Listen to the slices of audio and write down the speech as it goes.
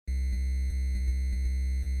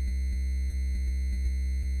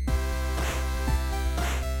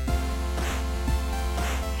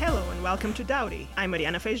welcome to Dowdy. I'm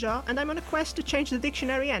Mariana Feijó, and I'm on a quest to change the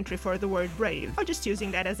dictionary entry for the word brave, or just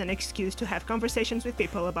using that as an excuse to have conversations with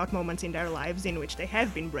people about moments in their lives in which they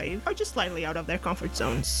have been brave, or just slightly out of their comfort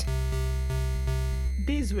zones.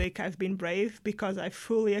 This week I've been brave because I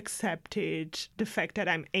fully accepted the fact that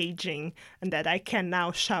I'm aging and that I can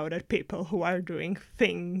now shout at people who are doing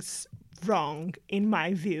things wrong, in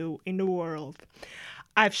my view, in the world.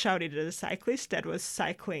 I've shouted at a cyclist that was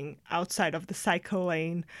cycling outside of the cycle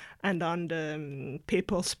lane and on the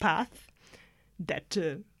people's path. That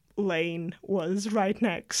lane was right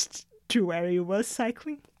next to where he was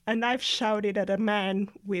cycling. And I've shouted at a man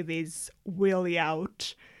with his wheelie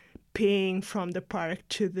out, peeing from the park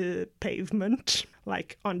to the pavement,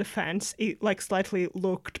 like on the fence. He slightly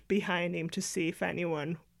looked behind him to see if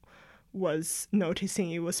anyone was noticing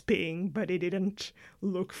he was peeing, but he didn't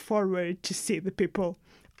look forward to see the people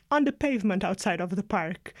on the pavement outside of the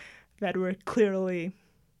park that were clearly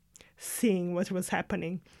seeing what was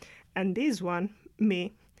happening. And this one,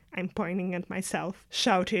 me, I'm pointing at myself,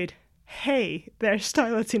 shouted, "Hey, there's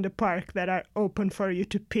toilets in the park that are open for you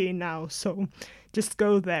to pee now, so just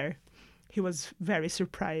go there." He was very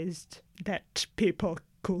surprised that people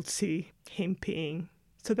could see him peeing.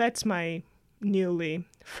 So that's my newly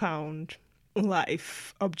found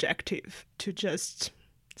life objective, to just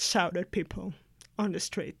shout at people on the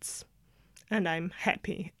streets. And I'm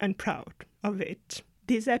happy and proud of it.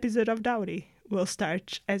 This episode of Dowdy will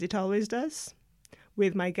start, as it always does,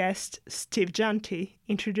 with my guest Steve Jonty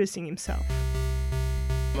introducing himself.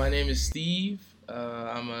 My name is Steve.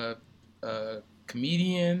 I'm a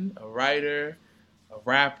comedian, a writer, a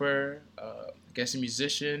rapper, I guess a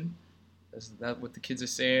musician. That's what the kids are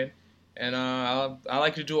saying. And I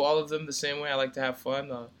like to do all of them the same way. I like to have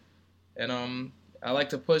fun. And I like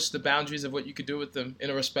to push the boundaries of what you could do with them in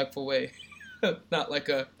a respectful way. Not like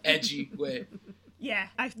a edgy way. Yeah,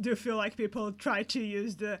 I do feel like people try to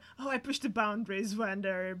use I push the boundaries when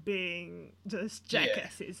they're being just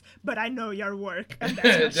jackasses. Yeah. But I know your work. And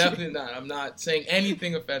that's Definitely not. I'm not saying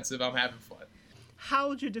anything offensive. I'm having fun. How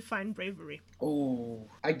would you define bravery? Oh,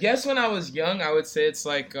 I guess when I was young, I would say it's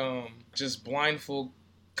like just blindfold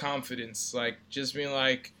confidence. Like just being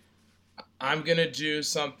like, I'm going to do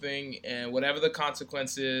something, and whatever the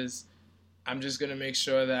consequence is, I'm just going to make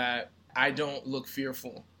sure that I don't look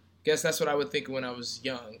fearful. Guess that's what I would think when I was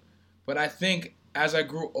young. But I think as I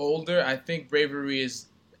grew older, I think bravery is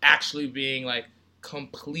actually being like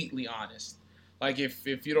completely honest. Like if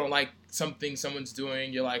you don't like something someone's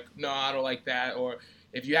doing, you're like, no, I don't like that. Or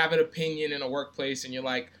if you have an opinion in a workplace and you're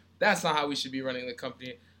like, that's not how we should be running the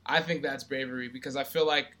company. I think that's bravery, because I feel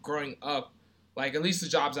like growing up, like at least the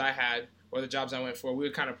jobs I had or the jobs I went for, we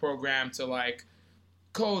were kind of programmed to like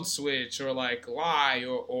code switch or like lie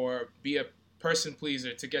or be a person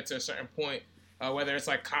pleaser to get to a certain point, whether it's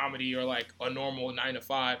like comedy or like a normal 9 to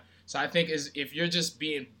 5. So I think if you're just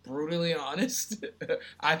being brutally honest,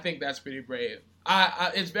 I think that's pretty brave.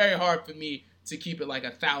 It's very hard for me to keep it like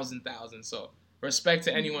 1,000. So respect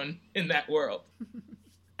to anyone in that world.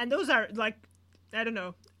 And those are like, I don't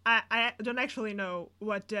know. I don't actually know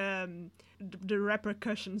what the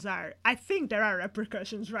repercussions are. I think there are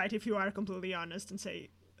repercussions, right? If you are completely honest and say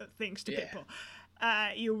things to people.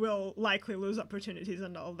 You will likely lose opportunities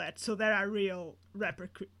and all that. So there are real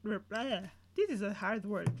this is a hard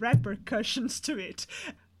word. Repercussions to it.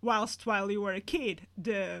 While you were a kid,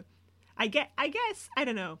 I guess I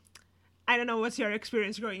don't know what's your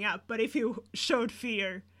experience growing up, but if you showed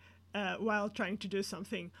fear while trying to do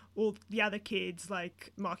something, will the other kids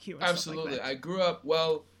like mock you? And Absolutely. Stuff like that? I grew up,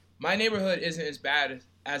 well, my neighborhood isn't as bad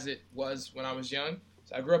as it was when I was young.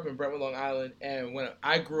 So I grew up in Brentwood, Long Island, and when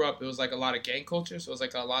I grew up, it was like a lot of gang culture. So it was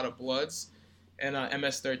like a lot of Bloods and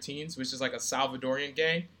MS-13s, which is like a Salvadorian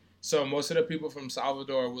gang. So most of the people from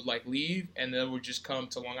Salvador would like leave and then would just come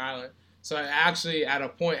to Long Island. So I actually at a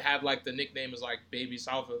point had like the nickname is like Baby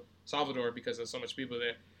Salvador because there's so much people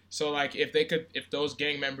there. So like if those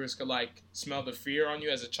gang members could like smell the fear on you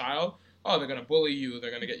as a child, oh, they're gonna bully you,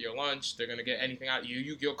 they're gonna get your lunch, they're gonna get anything out of you,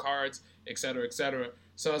 Yu-Gi-Oh cards, etc., etc.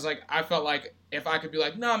 So I was like, I felt like if I could be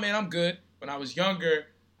like, nah, man, I'm good. When I was younger,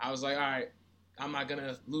 I was like, all right, I'm not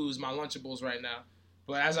gonna lose my Lunchables right now.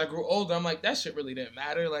 But as I grew older, I'm like, that shit really didn't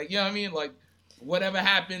matter. Like, you know what I mean? Like, whatever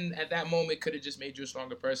happened at that moment could have just made you a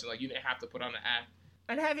stronger person. Like, you didn't have to put on an act.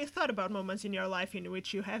 And have you thought about moments in your life in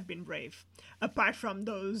which you have been brave, apart from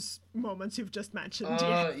those moments you've just mentioned?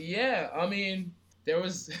 Yeah. I mean, there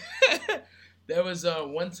was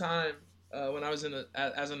one time when I was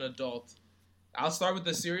as an adult. I'll start with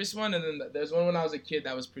the serious one, and then there's one when I was a kid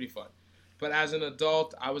that was pretty fun. But as an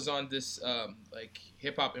adult, I was on this like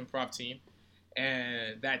hip hop improv team,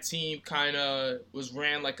 and that team kind of was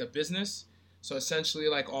ran like a business. So essentially,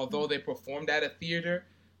 like, although they performed at a theater,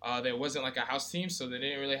 there wasn't like a house team, so they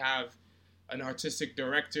didn't really have an artistic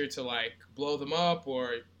director to like blow them up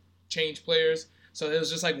or change players. So it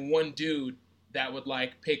was just like one dude that would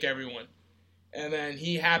like pick everyone, and then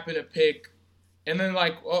he happened to pick, and then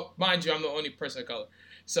like, oh, mind you, I'm the only person of color,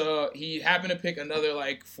 so he happened to pick another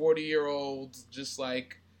like 40-year-old, just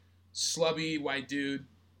like slubby white dude,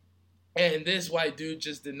 and this white dude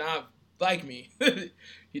just did not like me.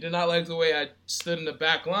 He did not like the way I stood in the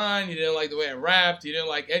back line. He didn't like the way I rapped. He didn't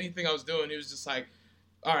like anything I was doing. He was just like,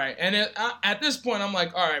 all right. And at this point, I'm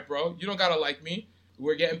like, all right, bro, you don't got to like me.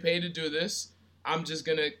 We're getting paid to do this. I'm just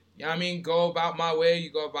going to, go about my way.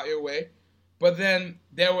 You go about your way. But then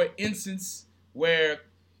there were instances where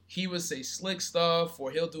he would say slick stuff,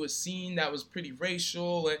 or he'll do a scene that was pretty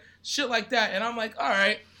racial and shit like that. And I'm like, all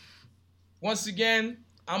right, once again,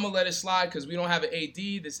 I'm going to let it slide because we don't have an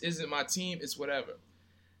AD. This isn't my team. It's whatever.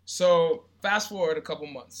 So fast forward a couple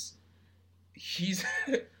months.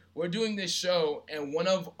 We're doing this show, and one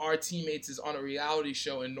of our teammates is on a reality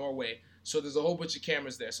show in Norway. So there's a whole bunch of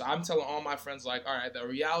cameras there. So I'm telling all my friends, like, all right, the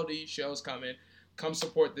reality show's coming. Come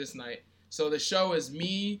support this night. So the show is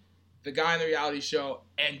me, the guy in the reality show,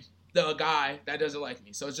 and the guy that doesn't like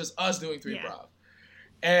me. So it's just us doing 3 Improv.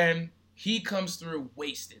 And he comes through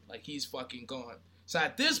wasted. Like, he's fucking gone. So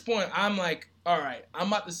at this point, I'm like, all right, I'm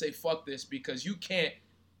about to say fuck this because you can't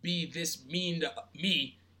be this mean to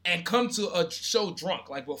me and come to a show drunk.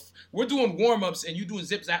 Like, we're doing warm-ups and you doing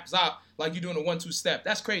zip, zap, zop like you're doing a 1-2 step.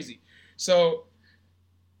 That's crazy. So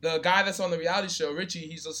the guy that's on the reality show, Richie,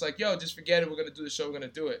 he's just like, yo, just forget it. We're going to do the show. We're going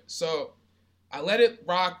to do it. So I let it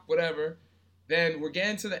rock, whatever. Then we're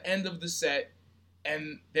getting to the end of the set,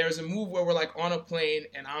 and there's a move where we're, like, on a plane,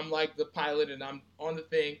 and I'm, like, the pilot, and I'm on the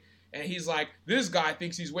thing, and he's like, this guy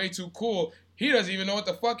thinks he's way too cool. He doesn't even know what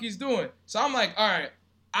the fuck he's doing. So I'm like, all right,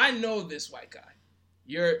 I know this white guy.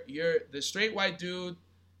 You're the straight white dude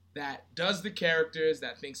that does the characters,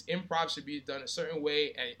 that thinks improv should be done a certain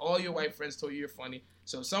way, and all your white friends told you you're funny.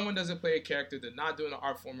 So if someone doesn't play a character, they're not doing the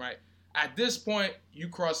art form right. At this point, you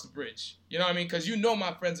cross the bridge. You know what I mean? Because you know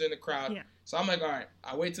my friends are in the crowd. Yeah. So I'm like, all right,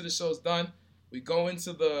 I wait till the show's done. We go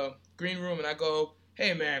into the green room, and I go,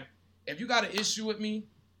 hey, man, if you got an issue with me,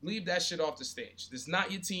 leave that shit off the stage. This is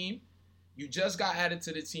not your team. You just got added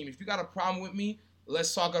to the team. If you got a problem with me,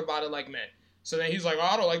 let's talk about it like men. So then he's like, oh,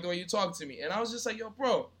 I don't like the way you talk to me. And I was just like, yo,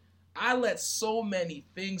 bro, I let so many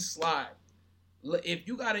things slide. If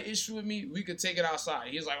you got an issue with me, we could take it outside.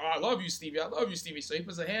 He's like, oh, I love you, Stevie. I love you, Stevie. So he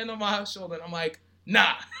puts a hand on my shoulder, and I'm like,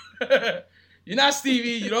 nah. You're not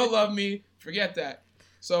Stevie. You don't love me. Forget that.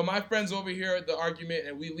 So my friends over here at the argument,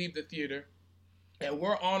 and we leave the theater. And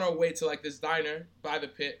we're on our way to, like, this diner by the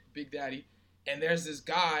pit, Big Daddy. And there's this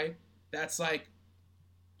guy that's, like,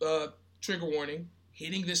 trigger warning,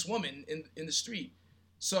 hitting this woman in the street.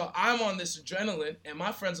 So I'm on this adrenaline, and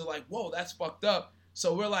my friends are like, whoa, that's fucked up.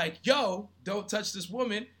 So we're like, yo, don't touch this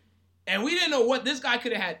woman. And we didn't know what, this guy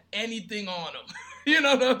could have had anything on him. You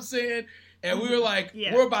know what I'm saying? And we were like,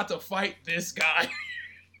 we're about to fight this guy.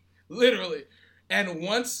 Literally. And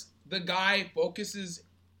once the guy focuses,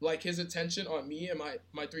 like, his attention on me and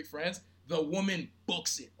my 3 friends, the woman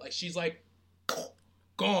books it. Like, she's like,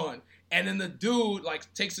 gone. And then the dude,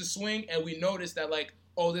 like, takes a swing, and we notice that, like,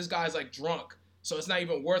 oh, this guy's, like, drunk. So it's not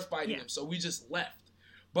even worth fighting him. So we just left.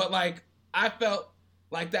 But, like, I felt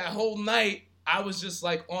like that whole night, I was just,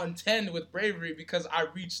 like, on 10 with bravery because I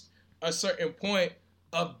reached a certain point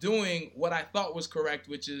of doing what I thought was correct,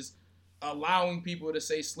 which is allowing people to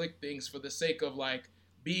say slick things for the sake of, like,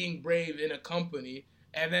 being brave in a company.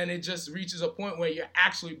 And then it just reaches a point where you're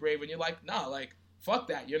actually brave and you're like, nah, like, fuck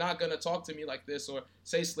that. You're not going to talk to me like this or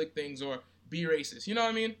say slick things or be racist. You know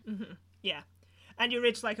what I mean? Mm-hmm. Yeah. And you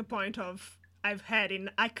reach, like, a point of, I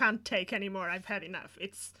can't take anymore. I've had enough.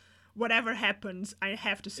 It's whatever happens, I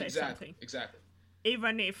have to say something. Exactly.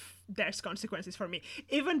 Even if there's consequences for me.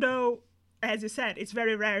 Even though, as you said, it's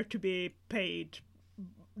very rare to be paid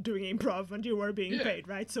doing improv and you were being paid,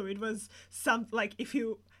 right? So it was like, if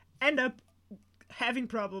you end up having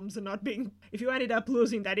problems and if you ended up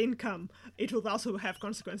losing that income, it will also have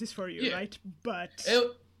consequences for you, right? But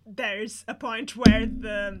there's a point where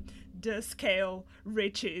the scale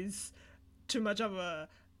reaches too much of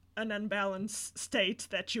an unbalanced state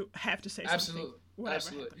that you have to say something.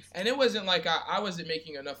 Absolutely. Happens. And it wasn't like I wasn't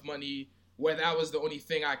making enough money where that was the only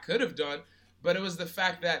thing I could have done, but it was the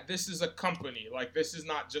fact that this is a company. Like, this is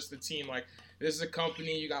not just a team. Like, this is a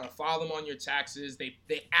company. You got to file them on your taxes. They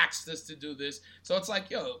asked us to do this. So it's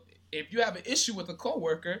like, yo, if you have an issue with a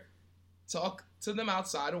coworker, talk to them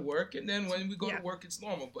outside of work, and then when we go to work, it's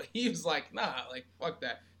normal. But he was like, nah, like, fuck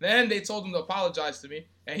that. Then they told him to apologize to me,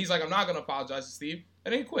 and he's like, I'm not going to apologize to Steve,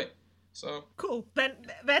 and then he quit. So cool. Then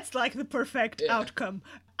that's like the perfect outcome.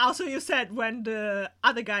 Also, you said when the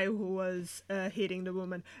other guy who was hitting the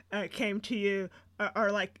woman came to you,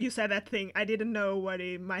 or like you said that thing, I didn't know what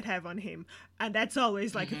he might have on him. And that's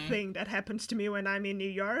always like a thing that happens to me when I'm in New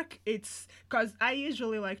York. It's because I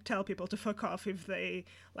usually like tell people to fuck off if they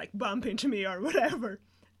like bump into me or whatever.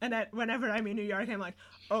 And that whenever I'm in New York, I'm like,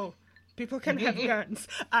 oh, people can have guns.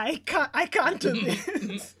 I can't do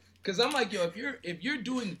this. Because I'm like, yo, if you're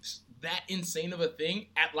doing that insane of a thing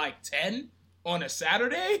at like 10 on a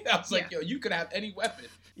Saturday, I was like, yo, you could have any weapon.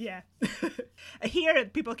 Yeah. Here,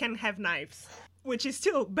 people can have knives, which is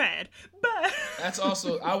still bad, but... That's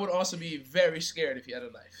also, I would also be very scared if you had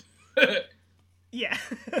a knife. Yeah.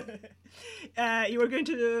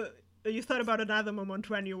 You thought about another moment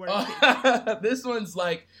when you were This one's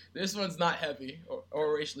not heavy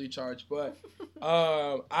or racially charged, but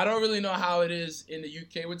I don't really know how it is in the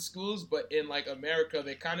UK with schools, but in like America,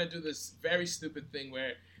 they kind of do this very stupid thing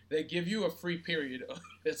where they give you a free period.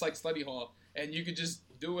 It's like study hall, and you could just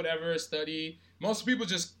do whatever, study. Most people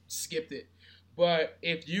just skipped it. But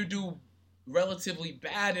if you do relatively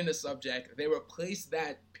bad in a subject, they replace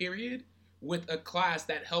that period with a class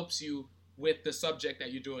that helps you with the subject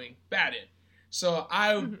that you're doing bad in. So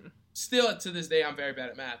still to this day, I'm very bad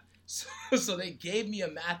at math. So they gave me a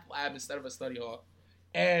math lab instead of a study hall.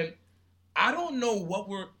 And I don't know what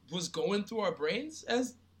was going through our brains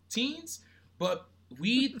as teens, but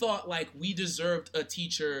we thought like we deserved a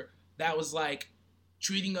teacher that was like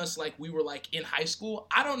treating us like we were like in high school.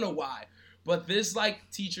 I don't know why, but this like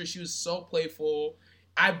teacher, she was so playful.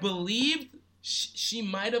 I believed she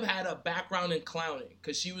might have had a background in clowning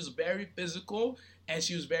because she was very physical and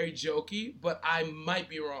she was very jokey, but I might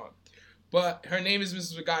be wrong. But her name is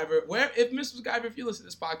Mrs. MacGyver. If Mrs. MacGyver, if you listen to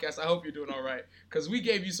this podcast, I hope you're doing all right because we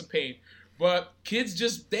gave you some pain. But kids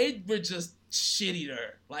they were just shitty to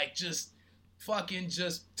her. Like just fucking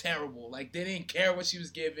just terrible. Like they didn't care what she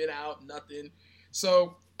was giving out, nothing.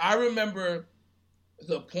 So I remember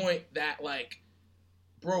the point that like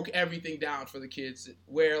broke everything down for the kids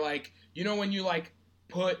where like, you know, when you like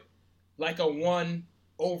put like a 1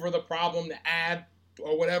 over the problem to add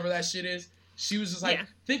or whatever that shit is, she was just like,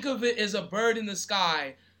 think of it as a bird in the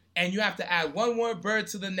sky and you have to add 1 more bird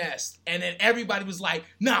to the nest. And then everybody was like,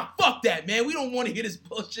 nah, fuck that, man. We don't want to hear this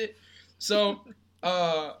bullshit. So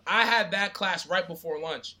I had that class right before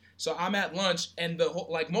lunch. So I'm at lunch and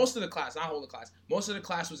most of the class, not whole class, most of the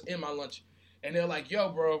class was in my lunch. And they're like, yo,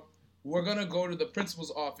 bro, we're going to go to the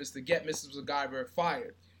principal's office to get Mrs. MacGyver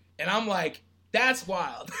fired. And I'm like, that's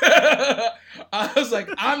wild. I was like,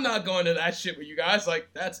 I'm not going to that shit with you guys. Like,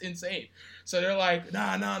 that's insane. So they're like,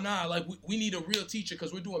 nah. Like, we need a real teacher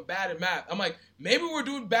because we're doing bad in math. I'm like, maybe we're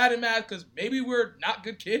doing bad in math because maybe we're not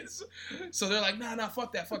good kids. So they're like, nah,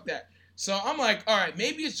 fuck that. So I'm like, all right,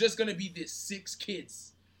 maybe it's just going to be this 6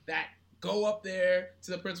 kids that go up there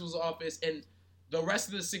to the principal's office and the rest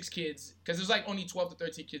of the 6 kids, because there's like only 12 to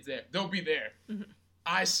 13 kids there, they'll be there. Mm-hmm.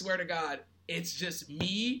 I swear to God, it's just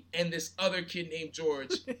me and this other kid named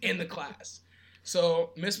George in the class. So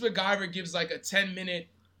Miss MacGyver gives like a 10-minute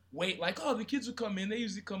wait, like, oh, the kids will come in. They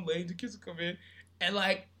usually come late. The kids will come in. And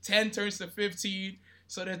like 10 turns to 15.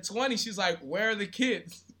 So then 20, she's like, where are the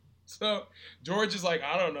kids? So George is like,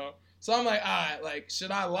 I don't know. So I'm like, all right, like,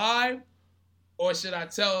 should I lie or should I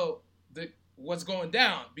tell what's going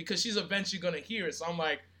down? Because she's eventually going to hear it. So I'm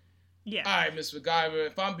like, yeah. All right, Miss MacGyver,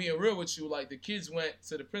 if I'm being real with you, like the kids went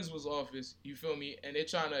to the principal's office, you feel me, and they're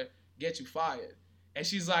trying to get you fired. And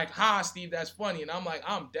she's like, ha, Steve, that's funny. And I'm like,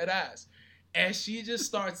 I'm dead ass. And she just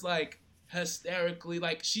starts like hysterically,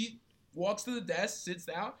 like she walks to the desk, sits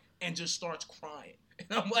down, and just starts crying.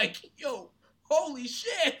 And I'm like, yo, holy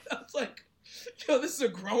shit. I was like, yo, this is a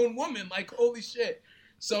grown woman. Like, holy shit.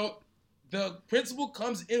 So the principal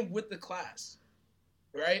comes in with the class,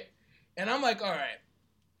 right? And I'm like, all right,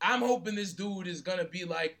 I'm hoping this dude is going to be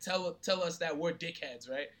like, tell us that we're dickheads,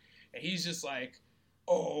 right? And he's just like,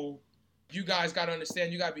 oh, you guys got to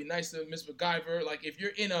understand, you got to be nice to Miss MacGyver. Like, if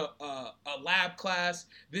you're in a lab class,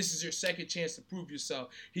 this is your second chance to prove yourself.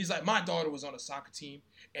 He's like, my daughter was on a soccer team,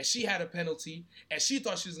 and she had a penalty, and she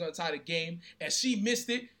thought she was going to tie the game, and she missed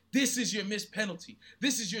it. This is your missed penalty.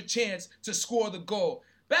 This is your chance to score the goal.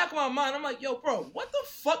 Back in my mind, I'm like, yo, bro, what the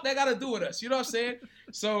fuck that got to do with us? You know what I'm saying?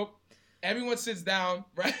 So everyone sits down,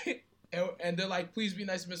 right? And they're like, please be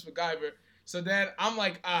nice to Miss MacGyver. So then I'm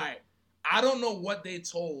like, all right, I don't know what they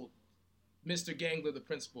told Mr. Gangler, the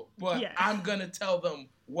principal, but I'm going to tell them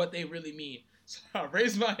what they really mean. So I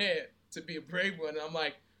raise my hand to be a brave one, and I'm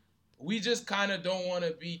like, we just kind of don't want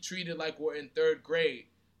to be treated like we're in third grade.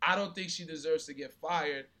 I don't think she deserves to get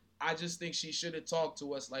fired. I just think she should have talked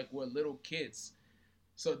to us like we're little kids.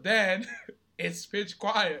 So then it's pitch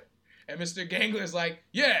quiet. And Mr. Gangler's like,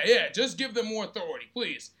 yeah, just give them more authority,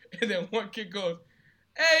 please. And then one kid goes,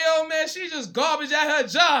 hey, yo, man, she just garbage at her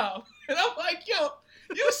job. And I'm like, yo,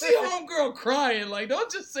 you see homegirl crying. Like,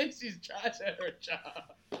 don't just say she's trash at her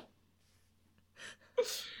job.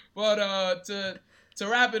 But to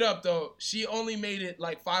wrap it up, though, she only made it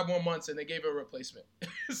like 5 more months and they gave her a replacement.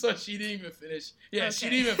 So she didn't even finish. Yeah, okay. She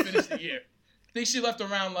didn't even finish the year. I think she left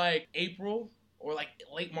around like April or like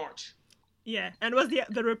late March. Yeah, and was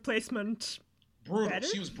the replacement brutal? Better?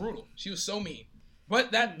 She was brutal. She was so mean.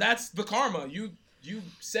 But that's the karma. You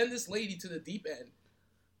send this lady to the deep end,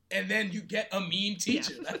 and then you get a mean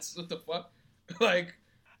teacher. Yeah. That's what the fuck. Like,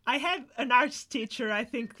 I had an arts teacher, I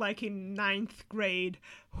think, like in 9th grade,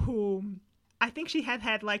 who I think she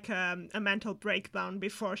had like a mental breakdown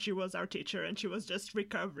before she was our teacher, and she was just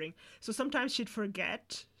recovering. So sometimes she'd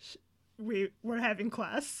forget we were having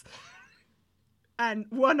class. And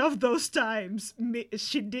one of those times,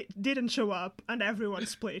 she didn't show up, and everyone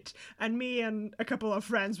split. And me and a couple of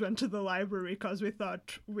friends went to the library because we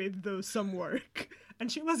thought we'd do some work.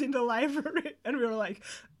 And she was in the library, and we were like,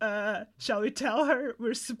 shall we tell her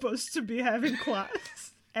we're supposed to be having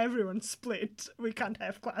class? Everyone split. We can't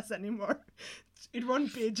have class anymore. It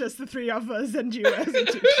won't be just the 3 of us and you as a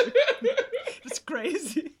teacher. It's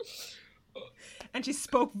crazy. And she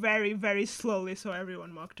spoke very, very slowly, so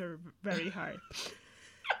everyone mocked her very hard.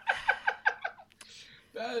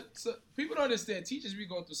 People don't understand. Teachers be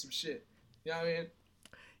going through some shit. You know what I mean?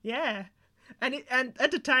 Yeah. And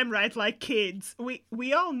at the time, right, like kids,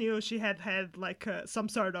 we all knew she had like some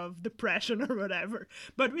sort of depression or whatever,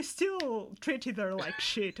 but we still treated her like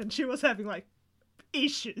shit, and she was having like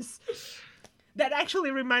issues. That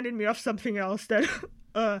actually reminded me of something else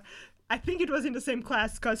that... I think it was in the same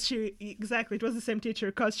class because it was the same teacher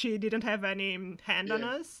because she didn't have any hand on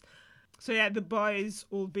us. So yeah, the boys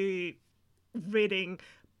will be reading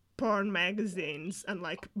porn magazines and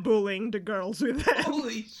like bullying the girls with them.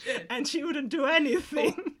 Holy shit. And she wouldn't do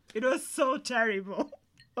anything. It was so terrible.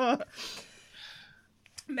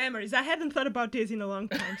 Memories. I hadn't thought about this in a long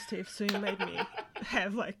time, Steve, so you made me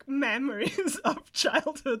have like memories of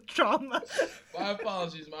childhood trauma. My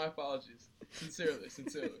apologies. Sincerely.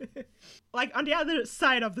 Like, on the other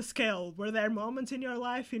side of the scale, were there moments in your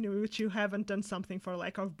life in which you haven't done something for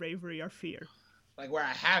lack of bravery or fear? Like, where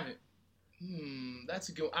I haven't? That's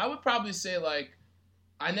a good one. I would probably say, like,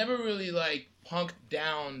 I never really, like, punked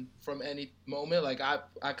down from any moment. Like,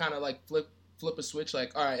 I kind of, like, flip a switch.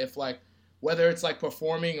 Like, all right, if, like, whether it's, like,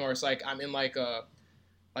 performing or it's, like, I'm in, like a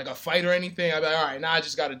fight or anything, I'd be like, all right, now I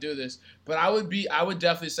just got to do this. But I would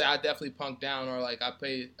definitely say I definitely punk down, or like I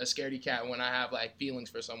play a scaredy cat when I have like feelings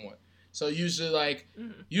for someone. So usually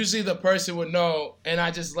usually the person would know, and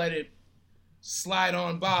I just let it slide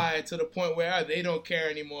on by to the point where they don't care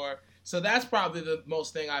anymore. So that's probably the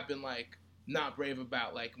most thing I've been like not brave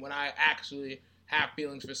about. Like when I actually have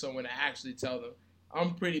feelings for someone, I actually tell them.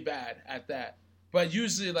 I'm pretty bad at that. But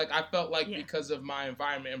usually like I felt like because of my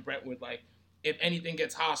environment in Brentwood, like if anything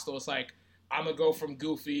gets hostile, it's like I'm going to go from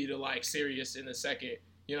goofy to like serious in a second.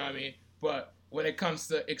 You know what I mean? But when it comes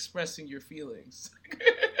to expressing your feelings,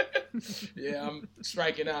 yeah, I'm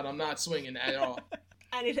striking out. I'm not swinging at all.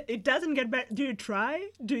 And it doesn't get better. Do you try?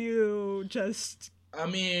 Do you just... I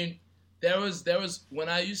mean, there was when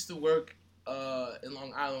I used to work in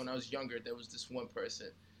Long Island when I was younger, there was this one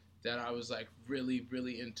person that I was like really,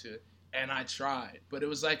 really into. And I tried. But it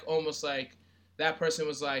was like almost like that person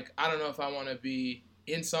was like, I don't know if I want to be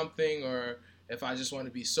in something or if I just want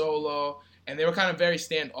to be solo. And they were kind of very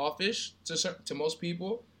standoffish to most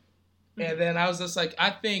people. And then I was just like, I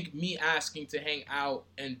think me asking to hang out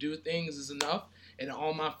and do things is enough. And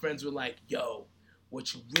all my friends were like, yo,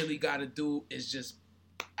 what you really got to do is just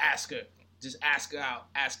ask her. Just ask her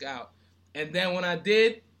out. And then when I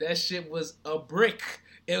did, that shit was a brick.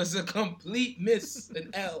 It was a complete miss, an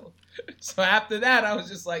L. So after that, I was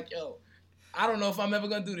just like, yo, I don't know if I'm ever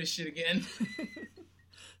going to do this shit again.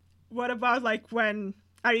 What about, like,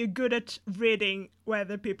 are you good at reading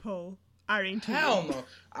whether people are into Hell no.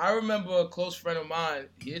 I remember a close friend of mine,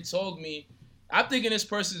 he had told me, I'm thinking this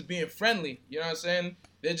person's being friendly. You know what I'm saying?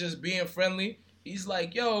 They're just being friendly. He's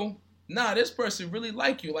like, yo, nah, this person really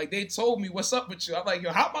like you. Like, they told me what's up with you. I'm like,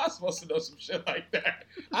 yo, how am I supposed to know some shit like that?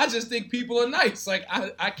 I just think people are nice. Like,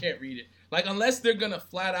 I can't read it. Like, unless they're going to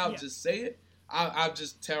flat out just say it, I'm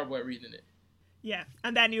just terrible at reading it. Yeah,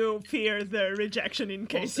 and then you fear the rejection in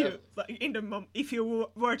case you like in the if you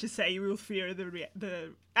were to say, you will fear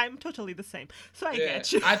the. I'm totally the same, so I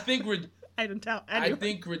get you. I think I don't tell anyone. I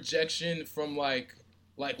think rejection from like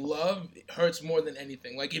love hurts more than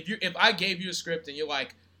anything. Like if I gave you a script and you're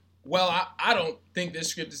like, well, I don't think this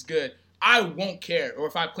script is good, I won't care. Or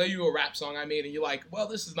if I play you a rap song I made and you're like, well,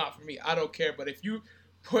 this is not for me, I don't care. But if you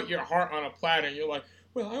put your heart on a platter and you're like,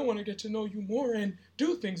 well, I want to get to know you more and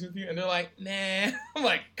do things with you, and they're like, nah, I'm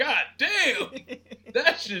like, god damn,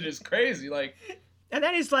 that shit is crazy. Like, and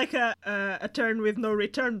then it's like a turn with no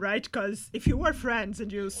return, right? Because if you were friends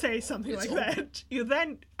and you say something like that, you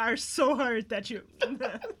then are so hurt that you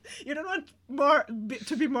you don't want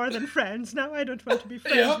to be more than friends. Now I don't want to be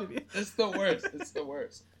friends with you. It's the worst. It's the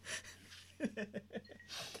worst.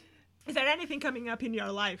 Is there anything coming up in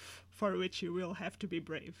your life for which you will have to be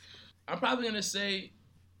brave? I'm probably going to say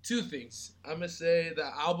two things. I'm going to say the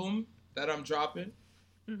album that I'm dropping,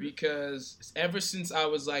 because ever since I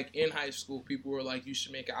was like in high school, people were like, you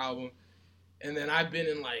should make an album. And then I've been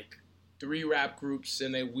in like 3 rap groups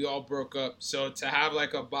and we all broke up. So to have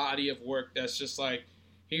like a body of work that's just like,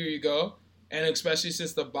 here you go. And especially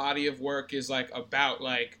since the body of work is like about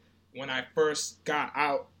like when I first got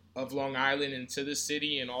out of Long Island into the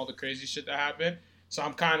city and all the crazy shit that happened. So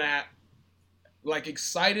I'm kind of like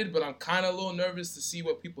excited, but I'm kind of a little nervous to see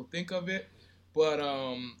what people think of it. But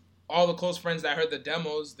all the close friends that heard the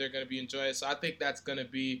demos, they're going to be enjoying it. So I think that's going to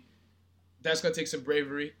take some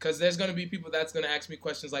bravery, because there's going to be people that's going to ask me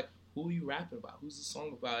questions like, who are you rapping about? Who's the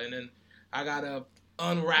song about? And then I got to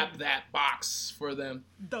unwrap that box for them.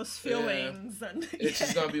 Those feelings. And it's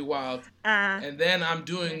just going to be wild. And then I'm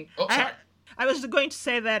doing... Oh, sorry. I was going to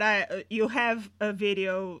say that you have a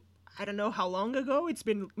video, I don't know how long ago. It's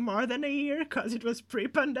been more than a year because it was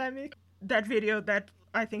pre-pandemic. That video that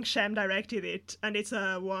I think Sham directed it, and it's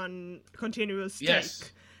a one continuous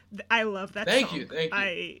take. I love that song. Thank you.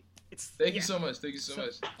 Thank you so much.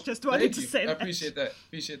 Just wanted to say that. I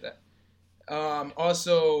appreciate that.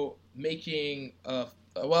 Also making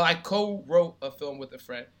I co-wrote a film with a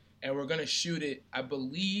friend, and we're gonna shoot it, I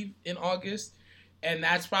believe, in August. And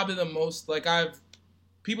that's probably the most, like,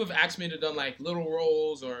 people have asked me to do like little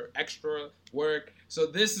roles or extra work. So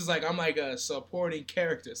this is like, I'm like a supporting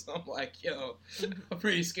character. So I'm like, yo, I'm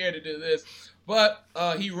pretty scared to do this. But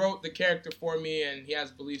he wrote the character for me and he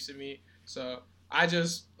has beliefs in me. So I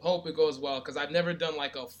just hope it goes well, because I've never done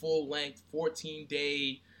like a full length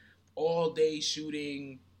 14-day, all day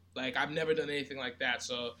shooting. Like, I've never done anything like that.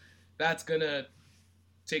 So that's going to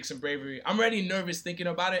take some bravery. I'm already nervous thinking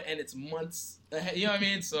about it, and it's months ahead, you know what I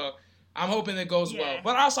mean? So I'm hoping it goes well.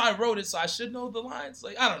 But also I wrote it, so I should know the lines.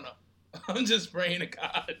 Like, I don't know. I'm just praying to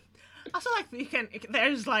God. Also, like, you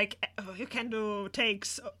can do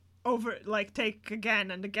takes over, like, take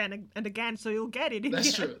again and again and again, so you'll get it.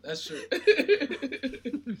 That's true.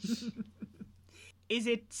 Is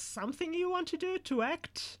it something you want to do, to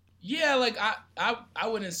act? Yeah, like, I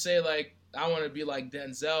wouldn't say, like, I want to be like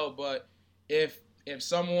Denzel, but if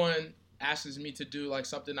someone asks me to do like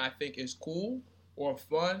something I think is cool or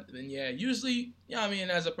fun, then yeah, usually, you know what I mean,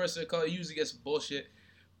 as a person of color, it usually gets bullshit.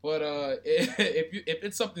 But if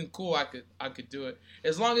it's something cool, I could do it,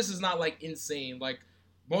 as long as it's not like insane. Like,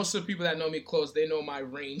 most of the people that know me close, they know my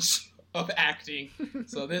range of acting.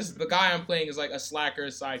 So the guy I'm playing is like a slacker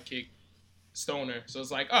sidekick stoner. So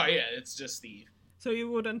it's like, oh yeah, it's just Steve. So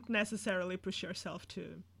you wouldn't necessarily push yourself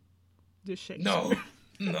to do Shakespeare? No,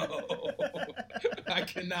 I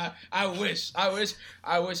cannot. I wish I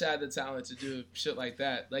had the talent to do shit like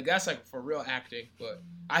that. Like, that's like for real acting. But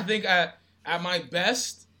I think at my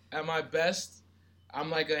best, I'm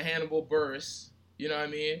like a Hannibal Buress. You know what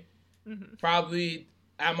I mean? Mm-hmm. Probably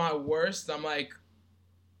at my worst, I'm like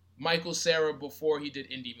Michael Cera before he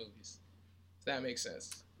did indie movies. If that makes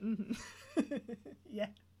sense. Mm-hmm. Yeah.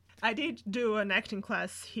 I did do an acting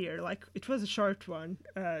class here, like, it was a short one,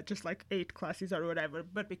 just like 8 classes or whatever,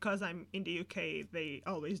 but because I'm in the UK, they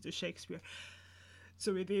always do Shakespeare.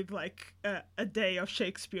 So we did like a day of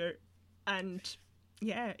Shakespeare, and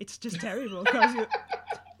yeah, it's just terrible, because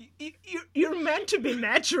you're meant to be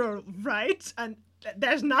natural, right? And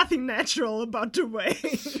there's nothing natural about the way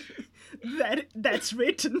that's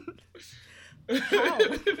written. How?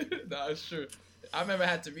 No, it's true. I remember I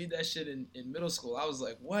had to read that shit in middle school. I was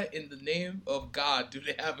like, what in the name of God do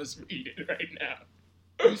they have us reading right now?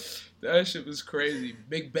 That shit was crazy.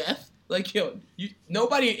 Macbeth? Like, yo,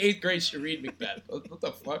 nobody in 8th grade should read Macbeth. What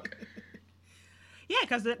the fuck? Yeah,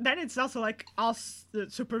 because then it's also like all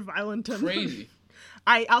super violent and crazy.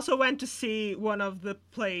 I also went to see one of the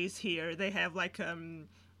plays here. They have like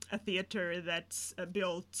a theater that's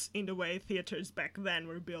built in the way theaters back then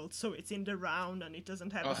were built. So it's in the round and it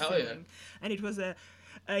doesn't have a ceiling. Yeah. And it was a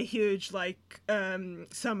huge, like,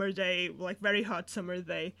 summer day, like very hot summer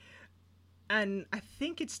day. And I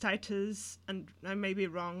think it's Titus, and I may be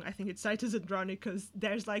wrong, I think it's Titus Andronicus.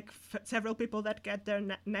 There's like several people that get their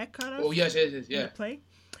neck cut off. Oh, yes, yeah. In the play.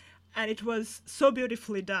 And it was so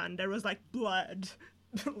beautifully done. There was like blood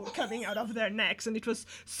coming out of their necks, and it was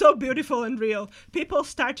so beautiful and real. People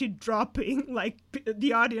started dropping, like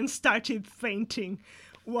the audience started fainting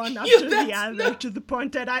one after the other, to the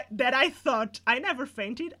point that I thought, I never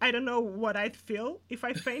fainted. I don't know what I'd feel if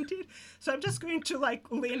I fainted, so I'm just going to like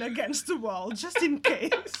lean against the wall just in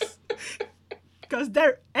case, because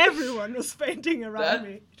everyone was fainting around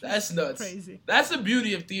me. That's nuts. Crazy. That's the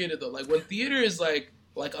beauty of theater, though. Like when theater is like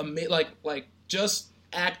just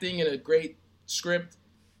acting in a great script,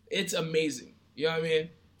 it's amazing. You know what I mean?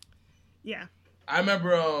 Yeah. I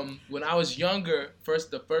remember when I was younger,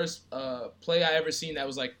 the first play I ever seen that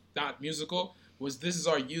was like not musical was This Is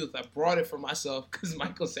Our Youth. I brought it for myself because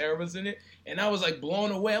Michael Cera was in it, and I was like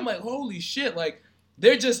blown away. I'm like, holy shit! Like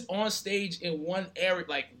they're just on stage in one area,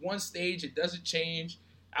 like one stage. It doesn't change.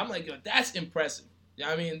 I'm like, yo, that's impressive. You know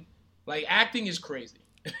what I mean? Like acting is crazy.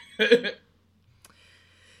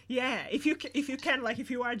 Yeah, if you can, like,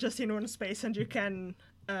 if you are just in one space and you can,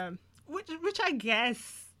 which I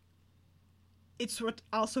guess it's what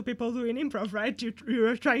also people do in improv, right? You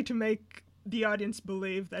are trying to make the audience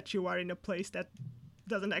believe that you are in a place that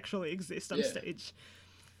doesn't actually exist on stage.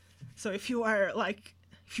 So if you are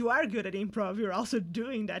good at improv, you're also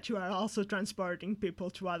doing that. You are also transporting people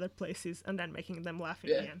to other places and then making them laugh in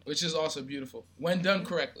the end. Which is also beautiful when done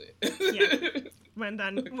correctly. Yeah, when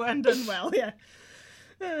done well. Yeah.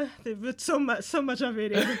 But so much of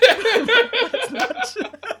it is. That's not.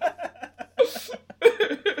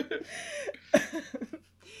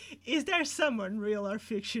 Is there someone, real or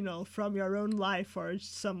fictional, from your own life or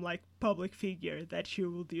some like public figure that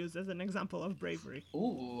you would use as an example of bravery?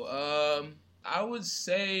 Ooh, I would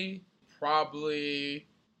say probably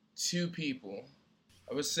two people.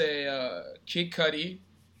 I would say Kid Cudi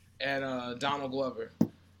and Donald Glover.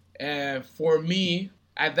 And for me,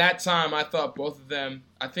 at that time, I thought both of them.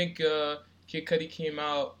 I think Kid Cudi came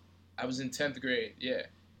out. I was in 10th grade, yeah.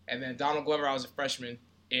 And then Donald Glover, I was a freshman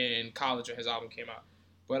in college when his album came out.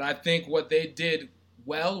 But I think what they did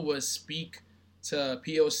well was speak to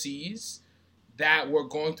POCs that were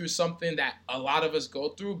going through something that a lot of us go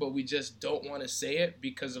through, but we just don't want to say it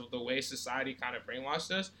because of the way society kind of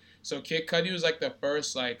brainwashed us. So Kid Cudi was like the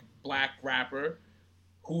first like black rapper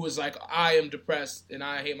who was like, I am depressed and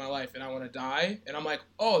I hate my life and I want to die. And I'm like,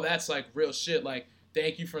 oh, that's like real shit. Like,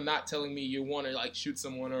 thank you for not telling me you want to like shoot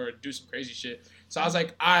someone or do some crazy shit. So I was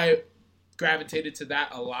like, I gravitated to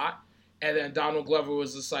that a lot. And then Donald Glover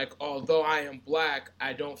was just like, although I am black,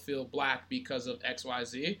 I don't feel black because of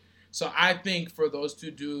XYZ. So I think for those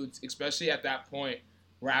two dudes, especially at that point,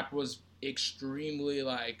 rap was extremely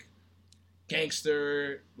like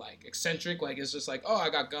gangster, like eccentric. Like it's just like, oh,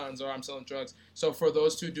 I got guns or I'm selling drugs. So for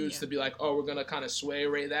those two dudes to be like, oh, we're gonna kind of sway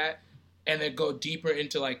ray that, and then go deeper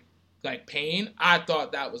into like pain, I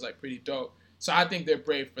thought that was like pretty dope. So I think they're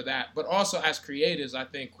brave for that. But also as creatives, I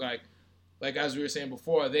think like as we were saying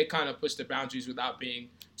before, they kind of push the boundaries without being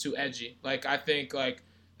too edgy. Like I think like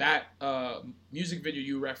that music video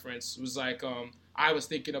you referenced was like I was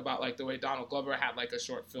thinking about like the way Donald Glover had like a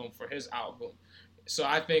short film for his album. So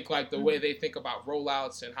I think like the way they think about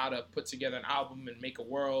rollouts and how to put together an album and make a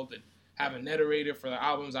world and have a narrator for the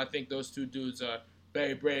albums, I think those two dudes are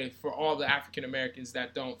very brave for all the African Americans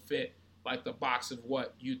that don't fit like the box of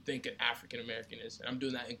what you think an African American is. And I'm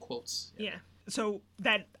doing that in quotes. Yeah. So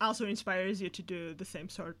that also inspires you to do the same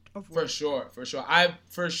sort of work. For sure.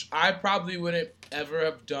 I probably wouldn't ever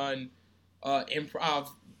have done improv.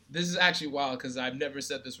 This is actually wild because I've never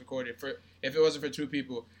said this recorded. If it wasn't for two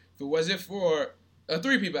people, if it wasn't for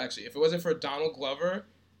three people actually, if it wasn't for Donald Glover,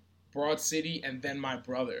 Broad City, and then my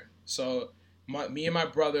brother. So me and my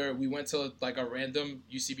brother, we went to like a random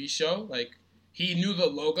UCB show. Like he knew the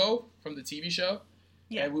logo from the TV show,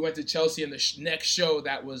 and we went to Chelsea, and the next show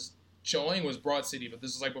that was showing was Broad City, but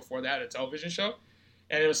this was like before that, a television show,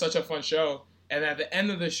 and it was such a fun show. And at the end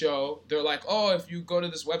of the show, they're like, oh, if you go to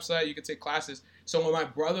this website, you can take classes. So when my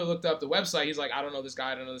brother looked up the website, he's like, I don't know this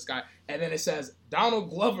guy, and then it says Donald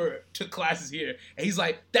Glover took classes here, and he's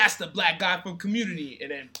like, that's the black guy from Community. And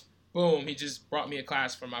then boom, he just brought me a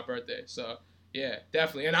class for my birthday. So yeah,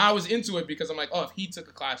 definitely. And I was into it because I'm like, oh, if he took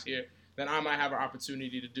a class here, then I might have an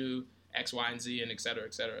opportunity to do X, Y, and Z, and et cetera,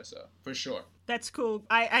 et cetera. So for sure. That's cool.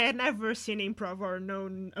 I had never seen improv or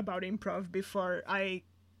known about improv before.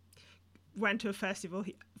 went to a festival.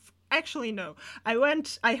 Actually, no. I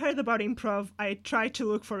heard about improv. I tried to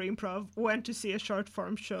look for improv, went to see a short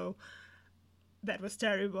form show that was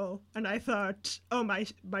terrible. And I thought, oh my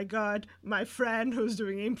God, my friend who's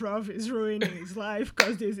doing improv is ruining his life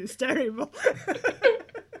because this is terrible.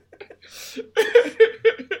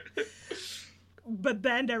 But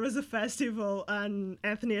then there was a festival, and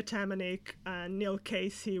Anthony Atamanik and Neil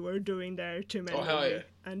Casey were doing their two-man movie. Hell yeah.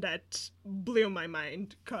 And that blew my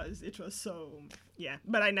mind because it was so, yeah.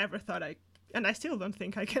 But I never thought and I still don't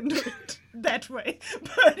think I can do it that way.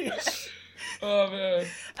 But yeah. Oh, man.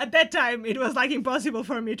 At that time, it was like impossible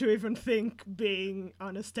for me to even think being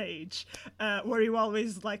on a stage. Were you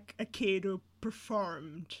always like a kid who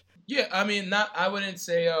performed? Yeah, I mean, I wouldn't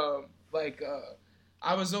say,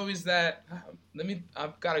 I was always that,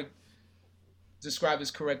 I've got to describe this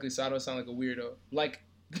correctly so I don't sound like a weirdo. Like,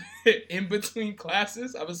 in between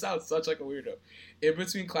classes, I would sound such like a weirdo. In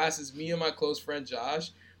between classes, me and my close friend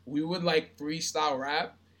Josh, we would like freestyle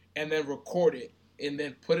rap and then record it and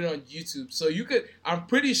then put it on YouTube. So I'm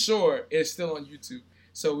pretty sure it's still on YouTube.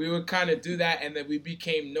 So we would kind of do that and then we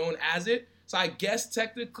became known as it. So I guess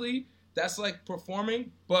technically that's like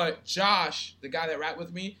performing. But Josh, the guy that rapped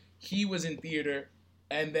with me, he was in theater.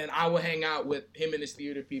 And then I would hang out with him and his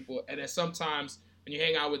theater people. And then sometimes when you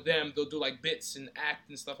hang out with them, they'll do like bits and act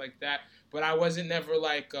and stuff like that. But I wasn't never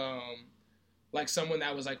like someone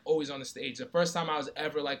that was like always on the stage. The first time I was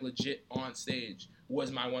ever like legit on stage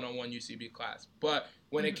was my one-on-one UCB class. But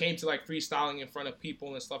when it came to like freestyling in front of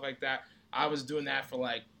people and stuff like that, I was doing that for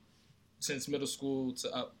like since middle school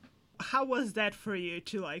to up. How was that for you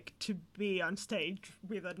to be on stage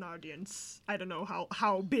with an audience? I don't know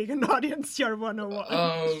how big an audience your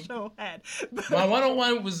 101 show had. My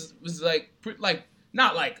 101 was like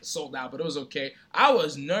not like sold out, but it was okay. I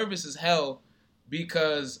was nervous as hell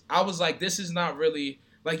because I was like, this is not really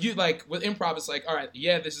like you like with improv. It's like, all right,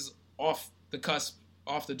 yeah, this is off the cusp,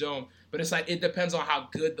 off the dome, but it's like it depends on how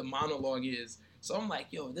good the monologue is. So I'm like,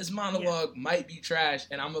 yo, this monologue might be trash,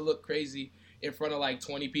 and I'm gonna look crazy in front of like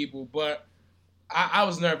 20 people, but I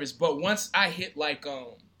was nervous. But once I hit like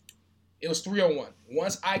it was 301.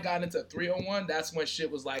 Once I got into 301, that's when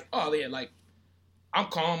shit was like, oh yeah, like I'm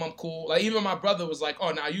calm, I'm cool. Like even my brother was like,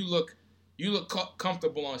 oh, now you look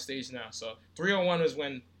comfortable on stage now. So 301 is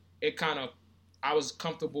when I was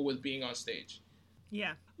comfortable with being on stage.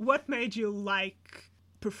 Yeah. What made you like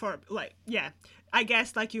perform? Like, yeah, I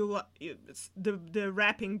guess like the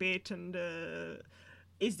rapping bit and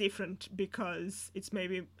is different because it's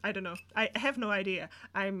maybe, I don't know. I have no idea.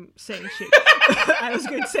 I'm saying shit. I was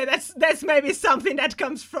going to say that's maybe something that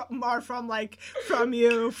comes from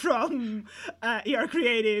you, from your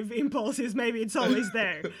creative impulses. Maybe it's always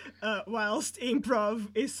there. Whilst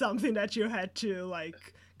improv is something that you had to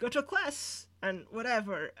like go to a class and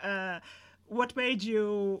whatever. What made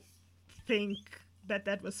you think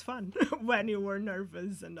that was fun when you were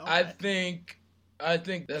nervous and all that? I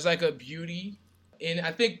think there's like a beauty. And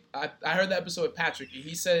I think I heard the episode with Patrick.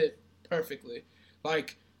 He said it perfectly.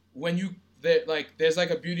 Like when there's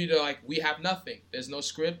like a beauty to like we have nothing. There's no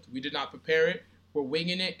script. We did not prepare it. We're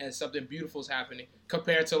winging it, and something beautiful is happening.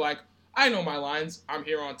 Compared to like I know my lines. I'm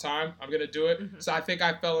here on time. I'm gonna do it. Mm-hmm. So I think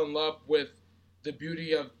I fell in love with the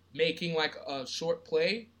beauty of making like a short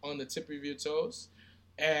play on the tip of your toes,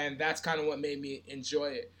 and that's kind of what made me enjoy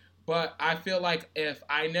it. But I feel like if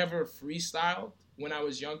I never freestyled when I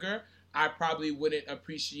was younger, I probably wouldn't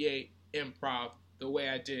appreciate improv the way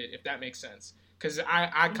I did, if that makes sense. Because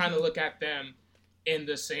I kind of look at them in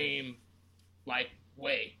the same, like,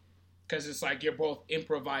 way. Because it's like you're both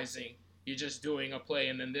improvising. You're just doing a play,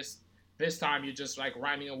 and then this time you're just, like,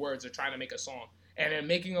 rhyming in words or trying to make a song. And then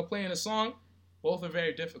making a play and a song, both are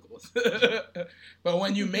very difficult. But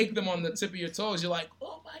when you make them on the tip of your toes, you're like,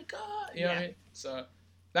 oh, my God. You know what I mean? So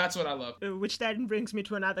that's what I love. Which then brings me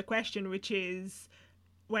to another question, which is,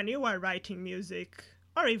 when you are writing music,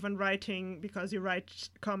 or even writing, because you write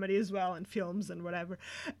comedy as well and films and whatever,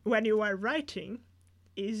 when you are writing,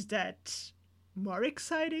 is that more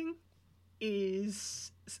exciting?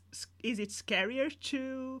 Is it scarier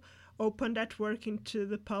to open that work into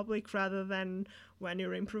the public rather than when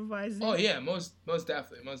you're improvising? Oh yeah, most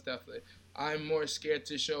definitely. I'm more scared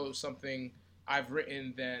to show something I've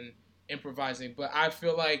written than improvising, but I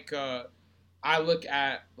feel like I look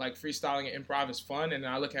at like freestyling and improv as fun, and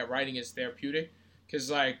I look at writing as therapeutic,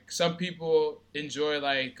 because like some people enjoy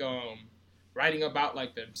like writing about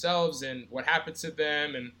like themselves and what happened to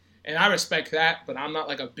them, and I respect that, but I'm not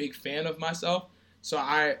like a big fan of myself. So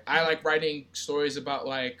I like writing stories about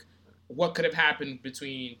like what could have happened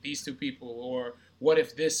between these two people, or what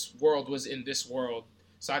if this world was in this world.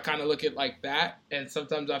 So I kind of look at like that, and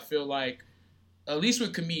sometimes I feel like at least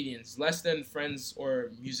with comedians, less than friends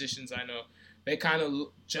or musicians I know, they kind of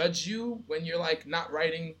judge you when you're like not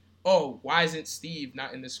writing. Oh, why isn't Steve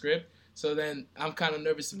not in the script? So then I'm kind of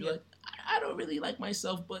nervous to be like, I don't really like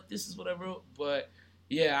myself, but this is what I wrote. But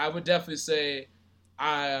yeah, I would definitely say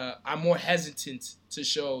I'm more hesitant to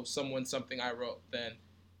show someone something I wrote than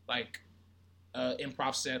like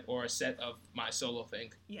improv set or a set of my solo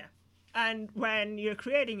thing. Yeah. And when you're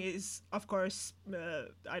creating is, of course,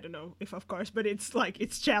 I don't know if of course, but it's like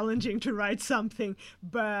it's challenging to write something.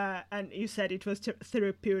 But and you said it was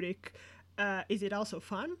therapeutic. Is it also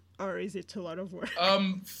fun or is it a lot of work?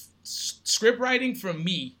 Script writing for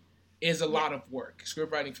me is a lot of work.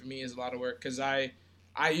 Script writing for me is a lot of work because I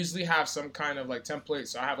usually have some kind of like template.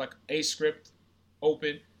 So I have like a script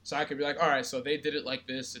open, so I could be like, all right, so they did it like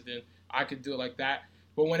this, and then I could do it like that.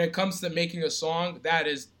 But when it comes to making a song, that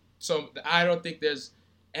is so I don't think there's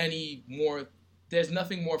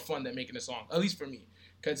nothing more fun than making a song, at least for me,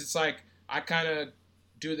 because it's like I kind of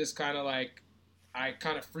do this kind of like I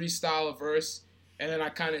kind of freestyle a verse, and then I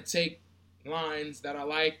kind of take lines that I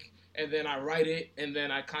like, and then I write it, and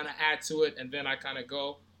then I kind of add to it, and then I kind of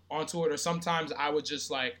go onto it. Or sometimes I would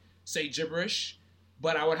just like say gibberish,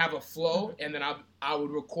 but I would have a flow, and then I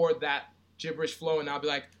would record that gibberish flow, and I'll be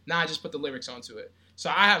like, nah, I just put the lyrics onto it.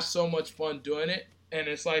 So I have so much fun doing it, and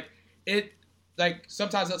it's like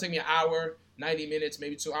sometimes it'll take me an hour, 90 minutes,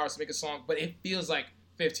 maybe 2 hours to make a song, but it feels like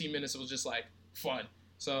 15 minutes was just like fun.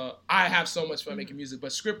 So I have so much fun making music,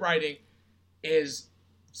 but script writing is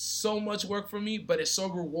so much work for me, but it's so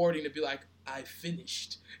rewarding to be like, I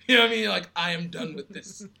finished. You know what I mean? Like, I am done with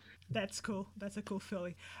this. That's cool. That's a cool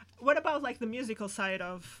feeling. What about like the musical side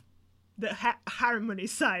of the harmony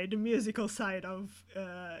side, the musical side of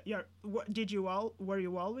your? Were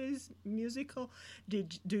you always musical? Do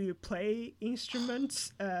you play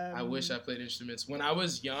instruments? I wish I played instruments when I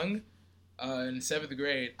was young. In 7th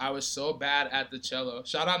grade, I was so bad at the cello.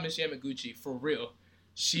 Shout out Miss Yamaguchi, for real.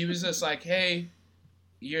 She was just like, hey,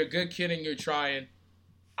 you're a good kid and you're trying.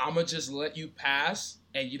 I'm going to just let you pass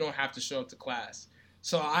and you don't have to show up to class.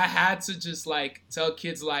 So I had to just like tell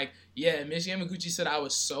kids like, yeah, Miss Yamaguchi said I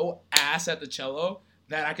was so ass at the cello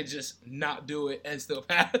that I could just not do it and still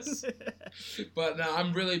pass. But no,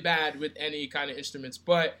 I'm really bad with any kind of instruments.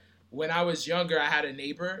 But when I was younger, I had a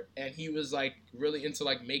neighbor and he was like really into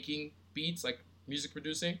like making beats, like music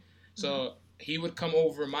producing. So he would come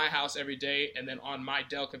over my house every day, and then on my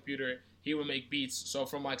Dell computer he would make beats. So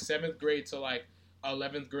from like 7th grade to like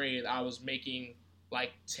 11th grade, I was making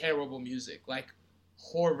like terrible music, like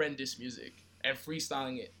horrendous music, and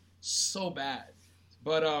freestyling it so bad.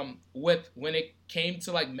 But when it came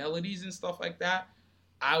to like melodies and stuff like that,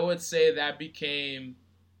 I would say that became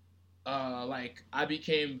I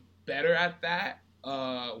became better at that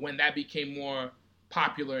when that became more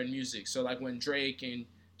popular in music. So like when Drake and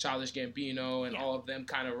Childish Gambino and all of them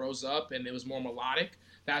kind of rose up and it was more melodic,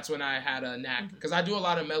 that's when I had a knack. Because I do a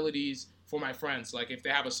lot of melodies for my friends. Like if they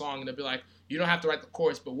have a song and they'll be like, you don't have to write the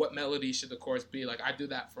chorus, but what melody should the chorus be? Like I do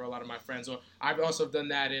that for a lot of my friends. Or I've also done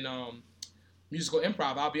that in musical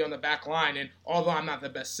improv. I'll be on the back line, and although I'm not the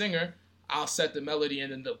best singer, I'll set the melody,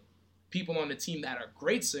 and then the people on the team that are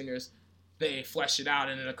great singers, they flesh it out,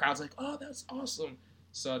 and then the crowd's like, oh, that's awesome.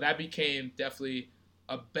 So that became definitely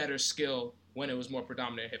a better skill when it was more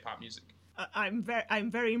predominant in hip-hop music. I'm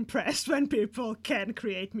very impressed when people can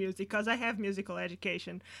create music, because I have musical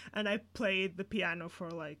education and I played the piano for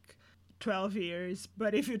like 12 years.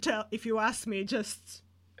 But if you ask me just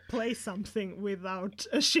play something without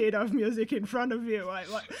a sheet of music in front of you,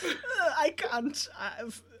 I can't.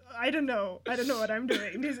 I don't know what I'm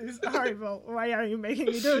doing. This is horrible. Why are you making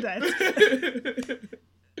me do that?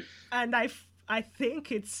 And I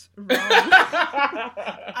think it's wrong.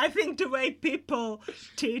 I think the way people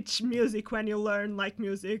teach music, when you learn like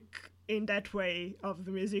music in that way of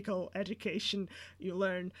the musical education, you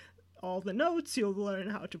learn all the notes, you learn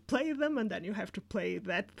how to play them, and then you have to play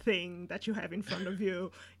that thing that you have in front of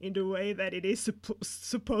you in the way that it is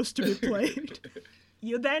supposed to be played.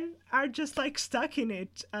 You then are just like stuck in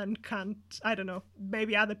it and can't, I don't know,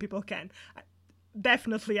 maybe other people can.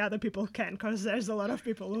 Definitely other people can, because there's a lot of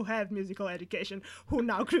people who have musical education who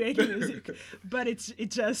now create music. But it's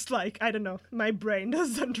just like, I don't know, my brain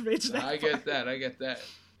doesn't reach that I get that.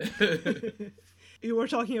 You were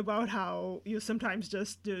talking about how you sometimes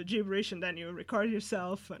just do gibberish and then you record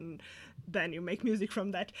yourself and then you make music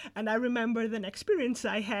from that. And I remember an experience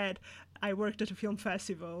I had. I worked at a film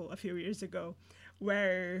festival a few years ago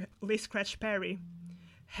where Lee Scratch Perry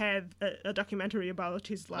had a documentary about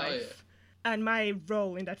his life. Oh, yeah. And my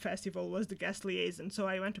role in that festival was the guest liaison. So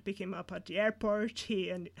I went to pick him up at the airport,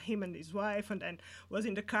 him and his wife, and then was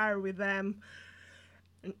in the car with them.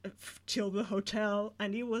 till the hotel,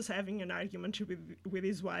 and he was having an argument with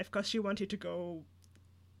his wife because she wanted to go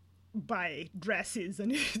buy dresses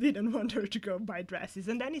and he didn't want her to go buy dresses.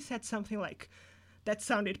 And then he said something like, that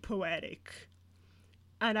sounded poetic.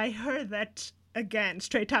 And I heard that again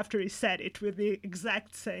straight after he said it with the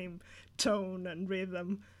exact same tone and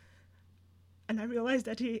rhythm. And I realized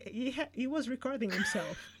that he was recording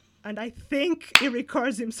himself. And I think he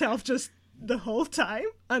records himself just the whole time.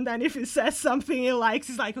 And then if he says something he likes,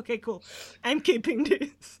 he's like, okay, cool, I'm keeping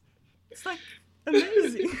this. It's like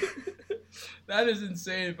amazing. That is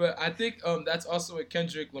insane. But I think that's also what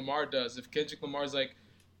Kendrick Lamar does. If Kendrick Lamar's like,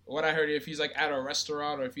 what I heard, if he's like at a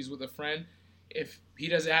restaurant or if he's with a friend, if he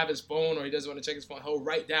doesn't have his phone or he doesn't want to check his phone, he'll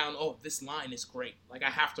write down, oh, this line is great. Like, I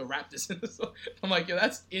have to rap this in the song. I'm like, yo,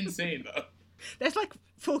 that's insane, though. That's like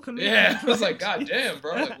full commitment. Yeah, I was like, God damn,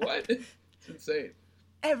 bro. Like, what? It's insane.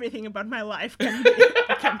 Everything about my life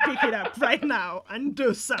I can pick it up right now and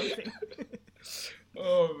do something.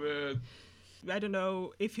 Oh, man. I don't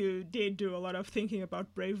know if you did do a lot of thinking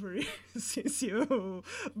about bravery since you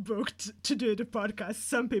booked to do the podcast.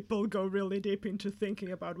 Some people go really deep into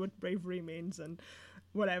thinking about what bravery means and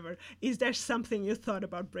whatever. Is there something you thought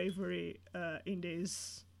about bravery in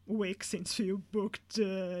this week since you booked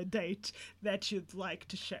a date that you'd like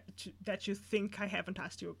to share, that you think I haven't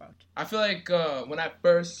asked you about? I feel like when I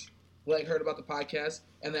first heard about the podcast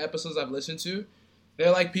and the episodes I've listened to, they're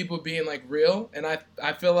like people being like real, and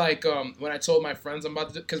I feel like when I told my friends I'm about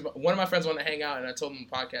to do, because one of my friends wanted to hang out, and I told them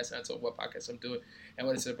the podcast, and I told them what podcast I'm doing and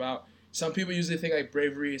what it's about. Some people usually think like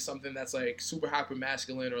bravery is something that's like super hyper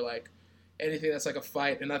masculine or like anything that's like a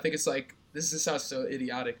fight, and I think it's like, this sounds so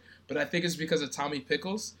idiotic, but I think it's because of Tommy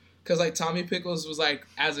Pickles, because like Tommy Pickles was like,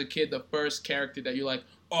 as a kid, the first character that you're like,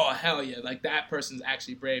 oh hell yeah, like that person's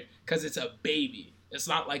actually brave, because it's a baby. It's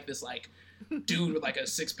not like this like dude with like a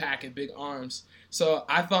six-pack and big arms. So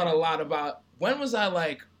I thought a lot about, when was I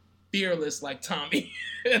like fearless like Tommy?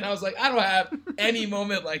 And I was like, I don't have any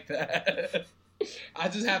moment like that. I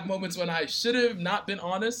just have moments when I should have not been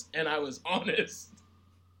honest and I was honest.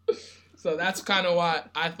 So that's kind of what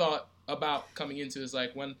I thought about coming into, is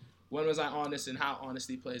like, when was I honest and how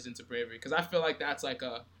honesty plays into bravery? Because I feel like that's like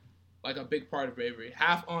a big part of bravery.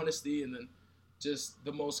 Half honesty and then just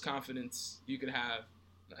the most confidence you could have,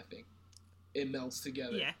 I think. It melts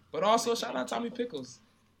together. Yeah. But also, shout out Tommy Pickles.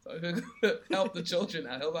 So help the children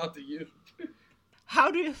out. Help out the youth.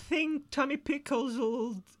 How do you think Tommy Pickles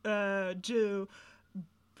will do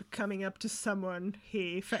coming up to someone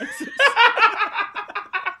he fancies?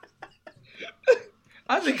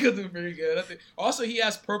 I think he'll do pretty good. Also, he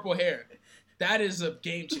has purple hair. That is a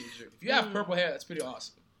game changer. If you have purple hair, that's pretty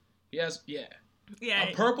awesome. He has, yeah.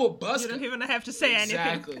 A purple buzz. You don't even have to say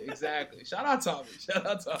anything. Exactly. Shout out Tommy.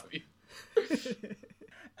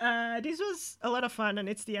 This was a lot of fun, and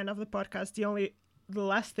it's the end of the podcast. The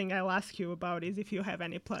last thing I'll ask you about is if you have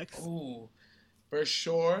any plugs. Ooh, for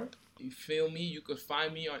sure. You feel me? You could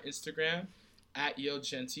find me on Instagram at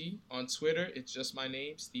YoGenty. On Twitter, it's just my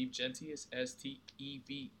name, Steve Genty. It's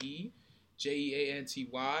SteveJeanty.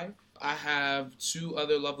 I have 2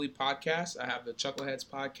 other lovely podcasts. I have the Chuckleheads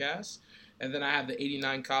podcast, and then I have the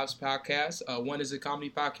 89 Cops podcast. One is a comedy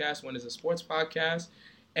podcast, one is a sports podcast.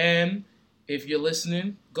 And if you're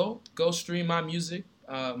listening, go stream my music.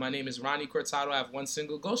 My name is Ronnie Cortado. I have 1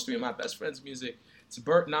 single. Go stream my best friend's music. It's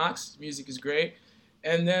Bert Knox. His music is great.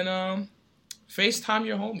 And then FaceTime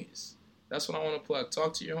your homies. That's what I want to plug.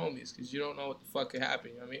 Talk to your homies, because you don't know what the fuck could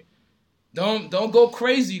happen. You know what I mean? Don't go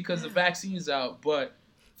crazy because the vaccine's out, but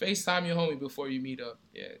FaceTime your homie before you meet up.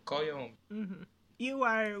 Yeah, call your homie. Mm-hmm. You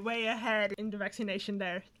are way ahead in the vaccination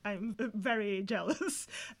there. I'm very jealous.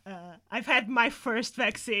 I've had my first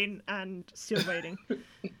vaccine and still waiting.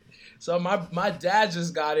 So my dad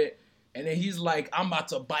just got it, and then he's like, I'm about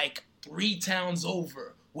to bike 3 towns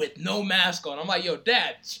over with no mask on. I'm like, yo,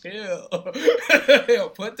 Dad, chill. Yo,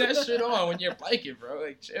 put that shit on when you're biking, bro.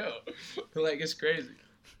 Like, chill. Like, it's crazy.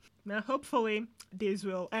 Now, hopefully, this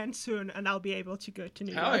will end soon, and I'll be able to go to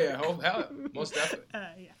New York. Hell yeah. Most definitely.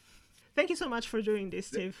 Yeah. Thank you so much for doing this,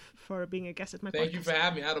 Steve, for being a guest at my podcast. Thank you for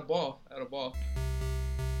having me. I had a ball.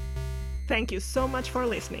 Thank you so much for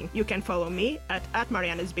listening. You can follow me at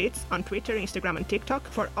Mariana's Beats on Twitter, Instagram, and TikTok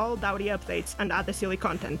for all Dowdy updates and other silly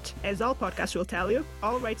content. As all podcasts will tell you,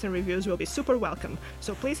 all rates and reviews will be super welcome,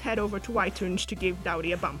 so please head over to iTunes to give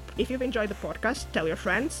Dowdy a bump. If you've enjoyed the podcast, tell your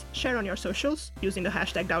friends, share on your socials using the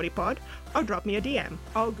hashtag DowdyPod, or drop me a DM.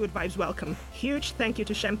 All good vibes welcome. Huge thank you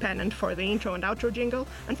to Champagne for the intro and outro jingle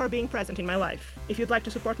and for being present in my life. If you'd like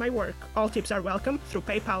to support my work, all tips are welcome through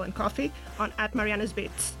PayPal and Coffee on @Mariana's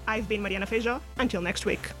Beats. I've been Mariana Feijó. Until next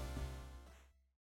week.